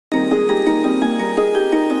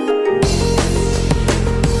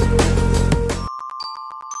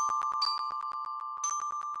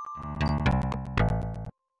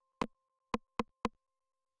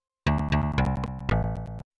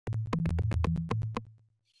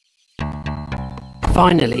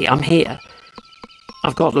Finally, I'm here.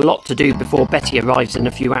 I've got a lot to do before Betty arrives in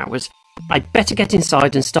a few hours. I'd better get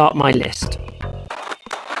inside and start my list.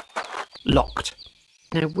 Locked.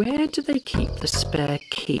 Now, where do they keep the spare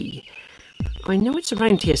key? I know it's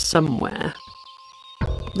around here somewhere.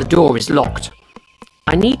 The door is locked.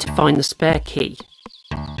 I need to find the spare key.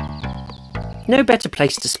 No better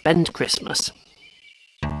place to spend Christmas.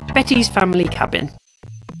 Betty's family cabin.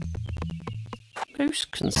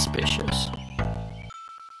 Most conspicuous.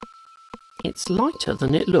 It's lighter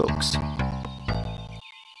than it looks.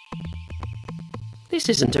 This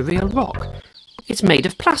isn't a real rock. It's made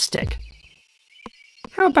of plastic.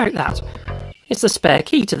 How about that? It's the spare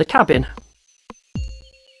key to the cabin.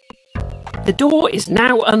 The door is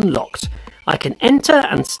now unlocked. I can enter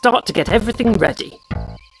and start to get everything ready.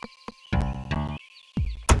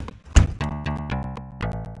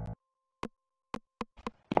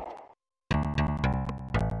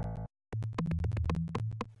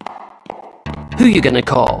 Who you gonna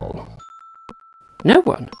call? No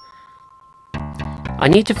one. I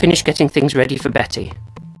need to finish getting things ready for Betty.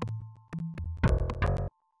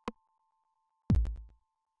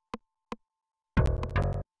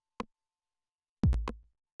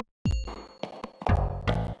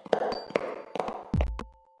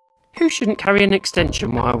 Who shouldn't carry an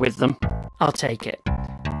extension wire with them? I'll take it.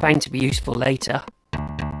 Bound to be useful later.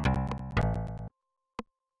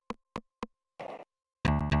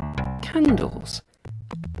 Candles.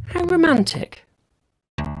 How romantic.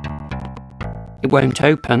 It won't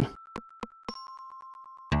open.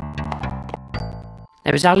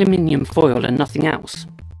 There is aluminium foil and nothing else.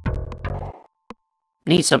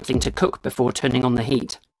 Need something to cook before turning on the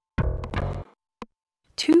heat.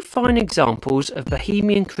 2 fine examples of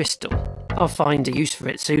Bohemian crystal. I'll find a use for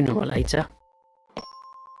it sooner or later.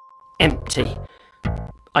 Empty.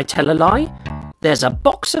 I tell a lie. There's a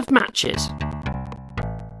box of matches.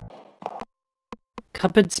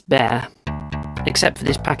 Cupboard's bare, except for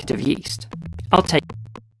this packet of yeast. I'll take...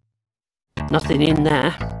 Nothing in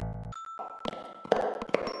there.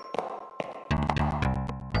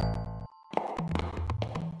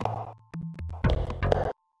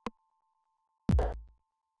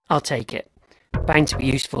 I'll take it. Bound to be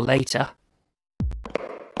useful later.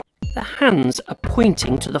 The hands are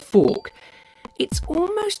pointing to the fork. It's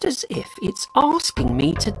almost as if it's asking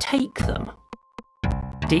me to take them.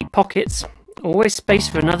 Deep pockets. Always space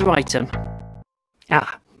for another item.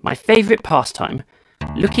 Ah, my favourite pastime.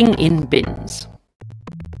 Looking in bins.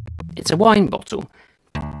 It's a wine bottle,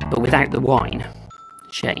 but without the wine.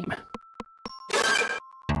 Shame.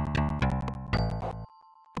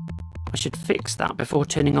 I should fix that before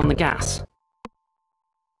turning on the gas.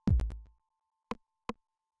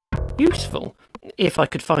 Useful, if I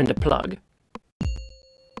could find a plug.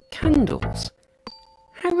 Candles.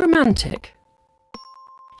 How romantic.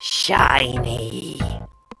 Shiny.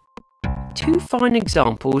 2 fine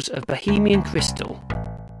examples of Bohemian crystal.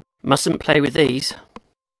 Mustn't play with these.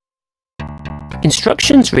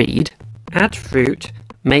 Instructions read, add fruit,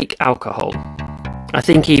 make alcohol. I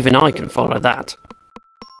think even I can follow that.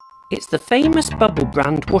 It's the famous Bubble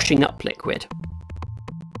brand washing up liquid.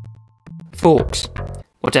 Forks.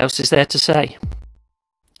 What else is there to say?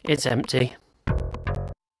 It's empty.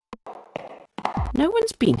 No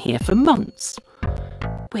one's been here for months.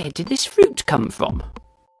 Where did this fruit come from?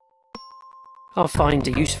 I'll find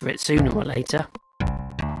a use for it sooner or later.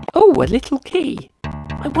 Oh, a little key.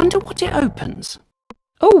 I wonder what it opens.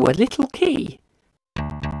 Oh, a little key.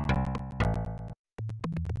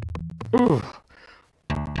 Ugh.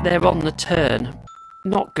 They're on the turn.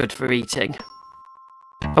 Not good for eating.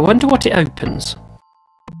 I wonder what it opens.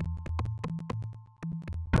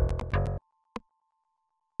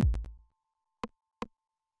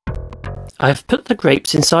 I've put the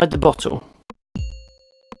grapes inside the bottle.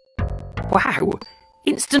 Wow!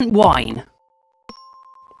 Instant wine!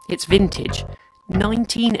 It's vintage.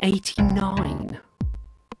 1989.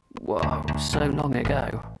 Whoa, so long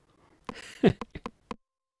ago.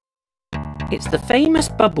 It's the famous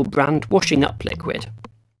Bubble brand washing up liquid.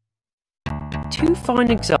 2 fine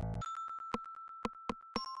examples.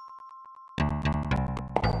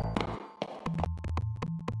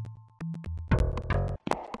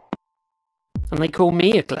 And they call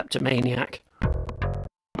me a kleptomaniac.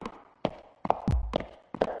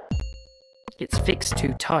 It's fixed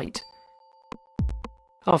too tight.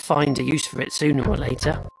 I'll find a use for it sooner or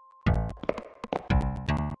later.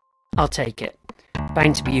 I'll take it.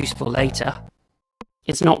 Bound to be useful later.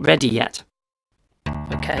 It's not ready yet.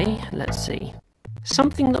 Okay, let's see.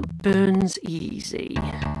 Something that burns easy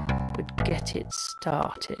would get it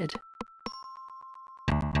started.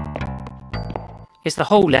 It's the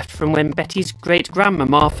hole left from when Betty's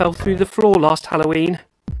great-grandmama fell through the floor last Halloween.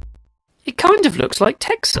 It kind of looks like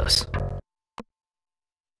Texas.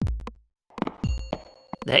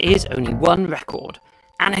 There is only one record.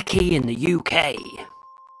 Anarchy in the UK.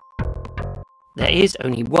 There is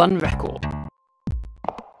only one record.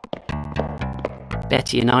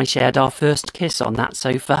 Betty and I shared our first kiss on that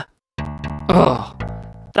sofa. Oh,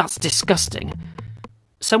 that's disgusting.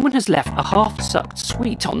 Someone has left a half-sucked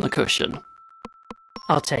sweet on the cushion.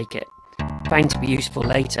 I'll take it. Bound to be useful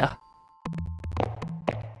later.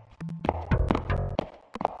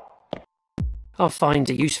 I'll find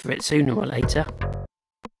a use for it sooner or later.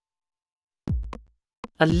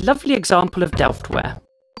 A lovely example of Delftware.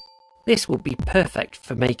 This will be perfect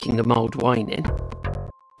for making the mulled wine in.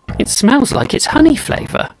 It smells like it's honey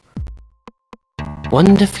flavour.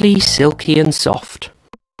 Wonderfully silky and soft.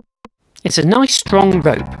 It's a nice strong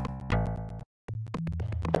rope.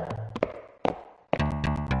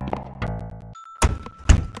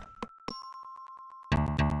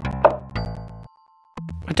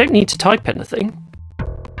 I don't need to type anything.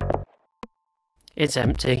 It's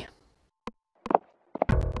empty.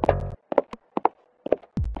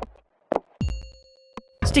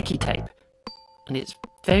 Sticky tape. And it's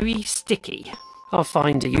very sticky. I'll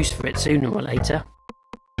find a use for it sooner or later.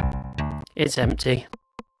 It's empty.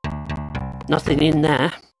 Nothing in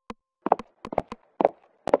there.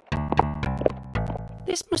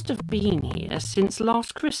 This must have been here since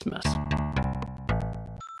last Christmas.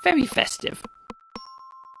 Very festive.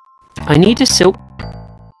 I need a silk...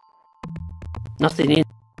 Nothing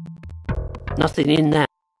in there.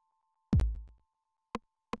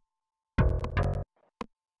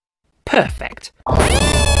 Perfect.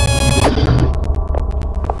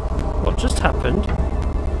 What just happened?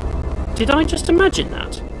 Did I just imagine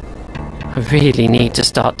that? I really need to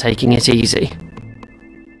start taking it easy.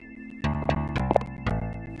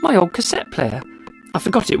 My old cassette player. I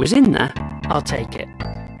forgot it was in there. I'll take it.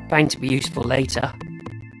 Bound to be useful later.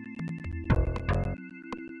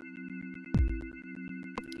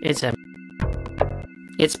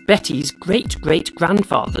 It's Betty's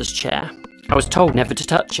great-great-grandfather's chair. I was told never to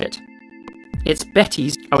touch it.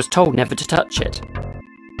 I was told never to touch it.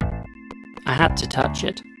 I had to touch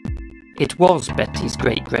it. It was Betty's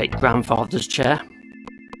great-great-grandfather's chair.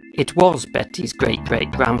 It was Betty's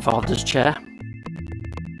great-great-grandfather's chair.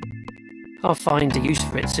 I'll find a use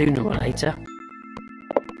for it sooner or later.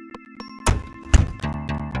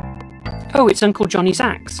 Oh, it's Uncle Johnny's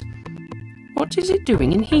axe. What is it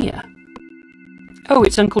doing in here? Oh,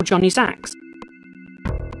 it's Uncle Johnny's axe.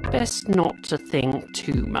 Best not to think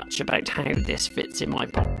too much about how this fits in my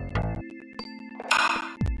pocket.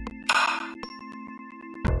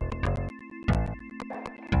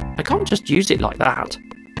 I can't just use it like that.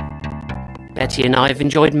 Betty and I have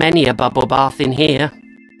enjoyed many a bubble bath in here.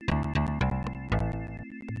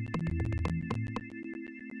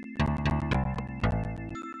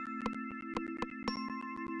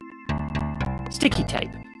 Sticky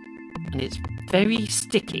tape. And it's very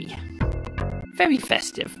sticky. Very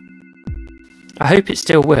festive. I hope it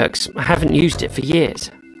still works. I haven't used it for years.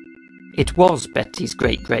 It was Betty's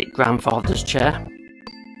great-great-grandfather's chair.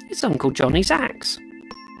 It's Uncle Johnny's axe.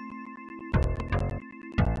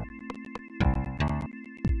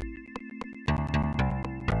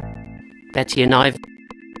 Betty and I...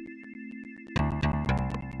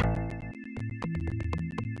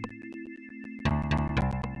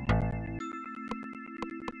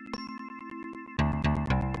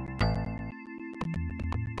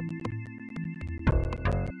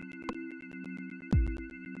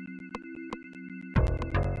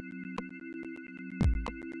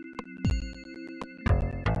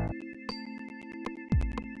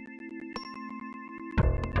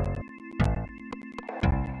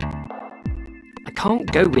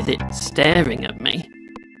 can't go with it staring at me.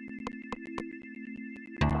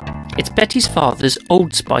 It's Betty's father's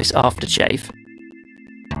Old Spice aftershave.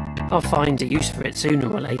 I'll find a use for it sooner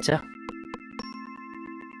or later.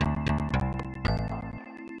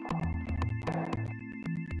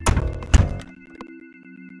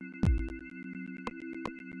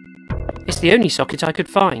 It's the only socket I could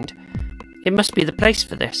find. It must be the place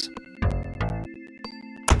for this.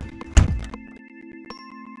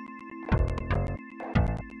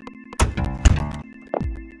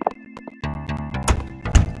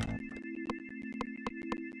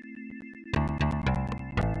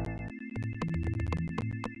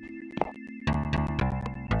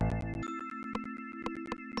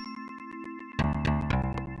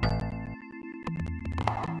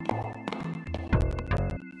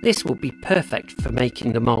 This will be perfect for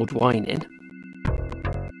making the mulled wine in.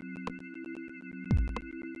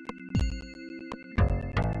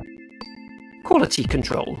 Quality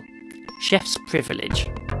control. Chef's privilege.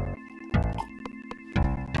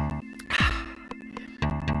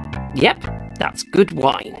 Yep, that's good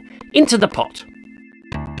wine. Into the pot.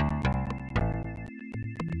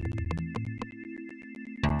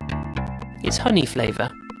 It's honey flavour.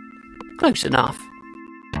 Close enough.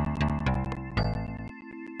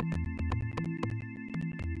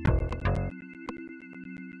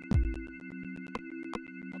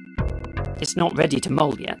 It's not ready to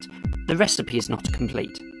mull yet. The recipe is not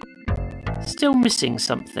complete. Still missing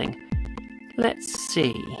something. Let's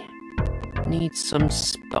see. Needs some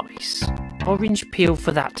spice. Orange peel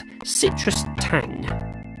for that citrus tang.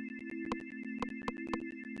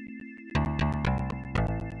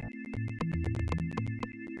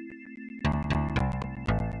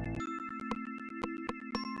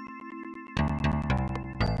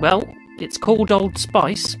 Well, it's called Old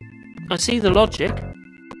Spice. I see the logic.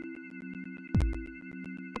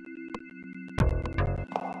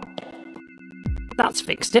 That's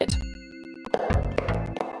fixed it.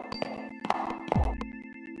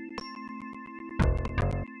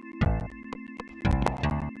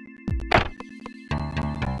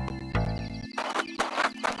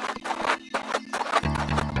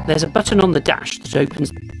 There's a button on the dash that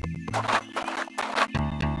opens.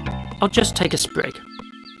 I'll just take a sprig.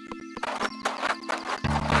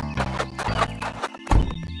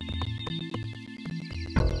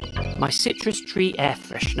 My citrus tree air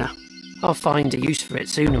freshener. I'll find a use for it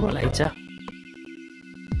sooner or later.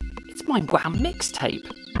 It's my Wham mixtape.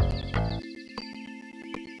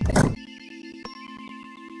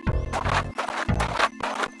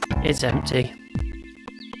 It's empty.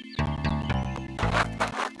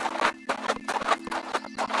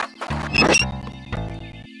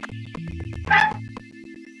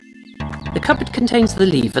 The cupboard contains the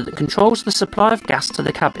lever that controls the supply of gas to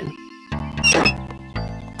the cabin.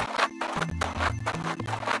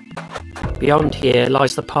 Beyond here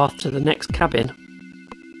lies the path to the next cabin.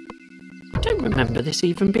 I don't remember this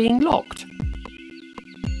even being locked.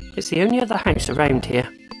 It's the only other house around here.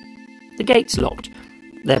 The gate's locked.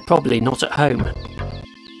 They're probably not at home.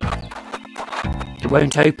 It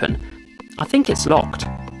won't open. I think it's locked.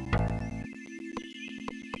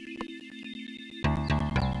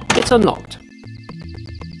 It's unlocked.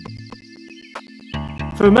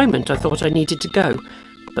 For a moment I thought I needed to go,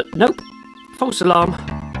 but nope. False alarm.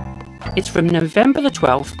 It's from November the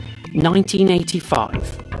 12th,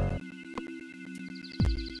 1985.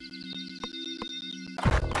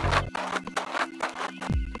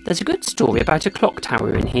 There's a good story about a clock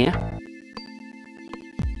tower in here.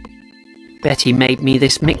 Betty made me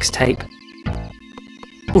this mixtape.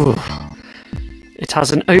 Ooh, it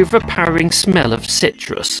has an overpowering smell of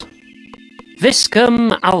citrus.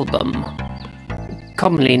 Viscum album,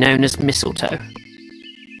 commonly known as mistletoe.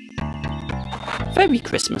 Very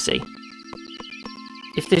Christmassy.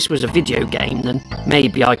 If this was a video game, then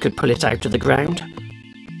maybe I could pull it out of the ground.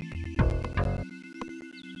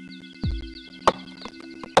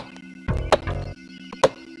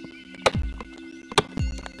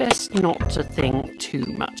 Best not to think too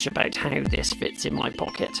much about how this fits in my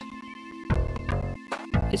pocket.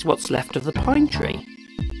 It's what's left of the pine tree.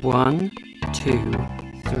 1, 2,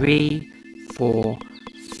 3, 4,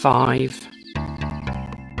 5...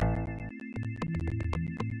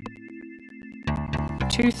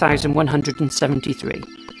 2,173.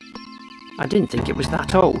 I didn't think it was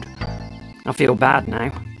that old. I feel bad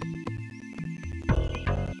now.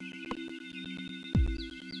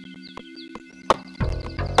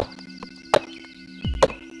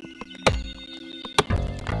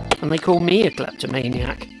 And they call me a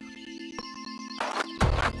kleptomaniac.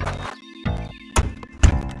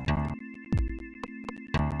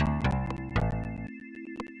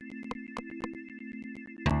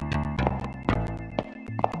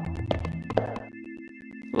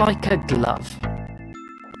 Like a glove.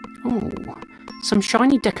 Oh, some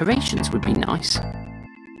shiny decorations would be nice.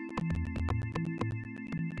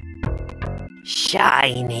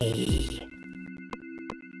 Shiny.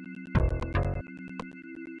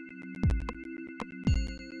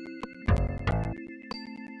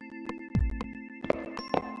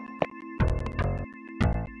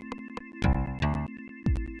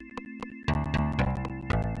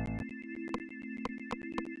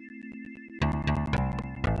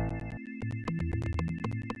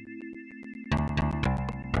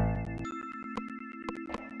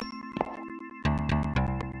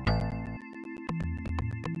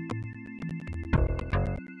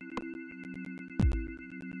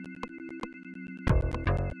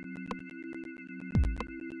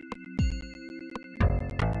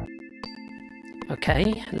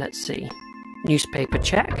 Okay, let's see. Newspaper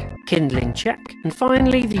check, kindling check, and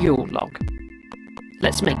finally the Yule log.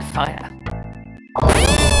 Let's make fire.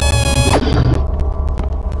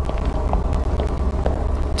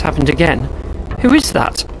 It happened again. Who is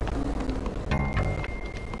that?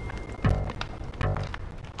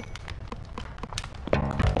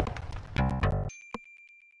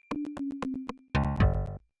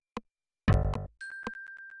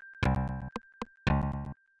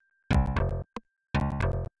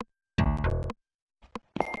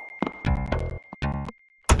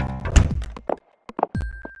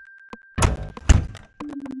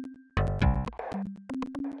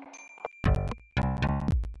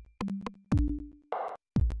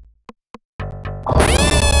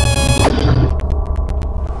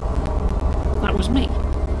 That was me.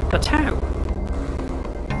 But how?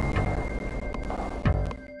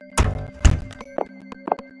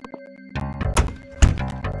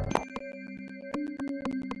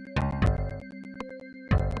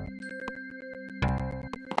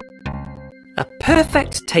 A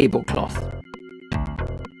perfect tablecloth.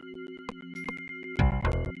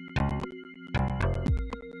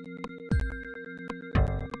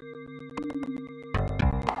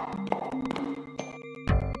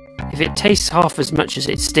 If it tastes half as much as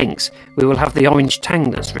it stinks, we will have the orange tang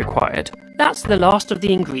that's required. That's the last of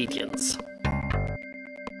the ingredients.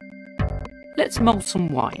 Let's mull some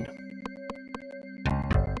wine.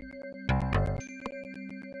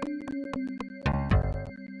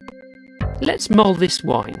 Let's mull this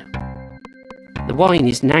wine. The wine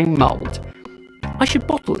is now mulled. I should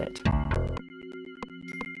bottle it.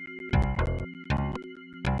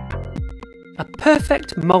 A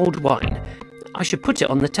perfect mulled wine. I should put it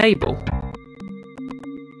on the table.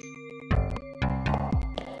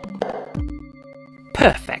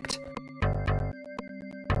 Perfect.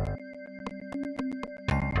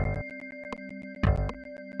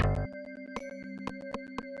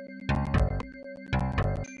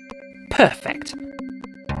 Perfect.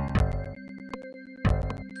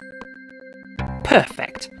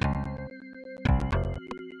 Perfect.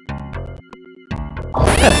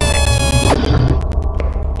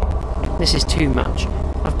 This is too much.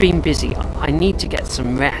 I've been busy. I need to get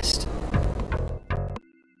some rest.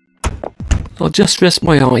 I'll just rest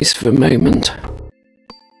my eyes for a moment.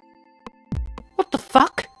 What the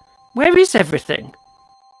fuck? Where is everything?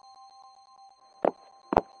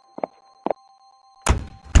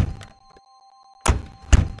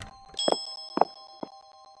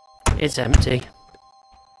 It's empty.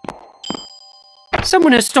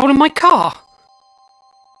 Someone has stolen my car!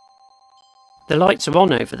 The lights are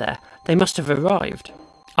on over there. They must have arrived.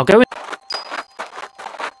 I'll go in.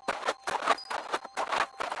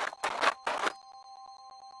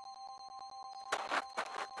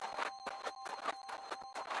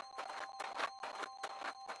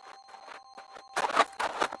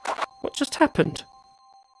 What just happened?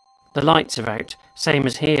 The lights are out, same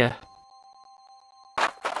as here.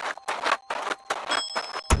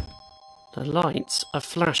 The lights are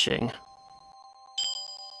flashing.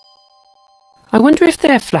 I wonder if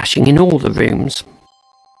they're flashing in all the rooms.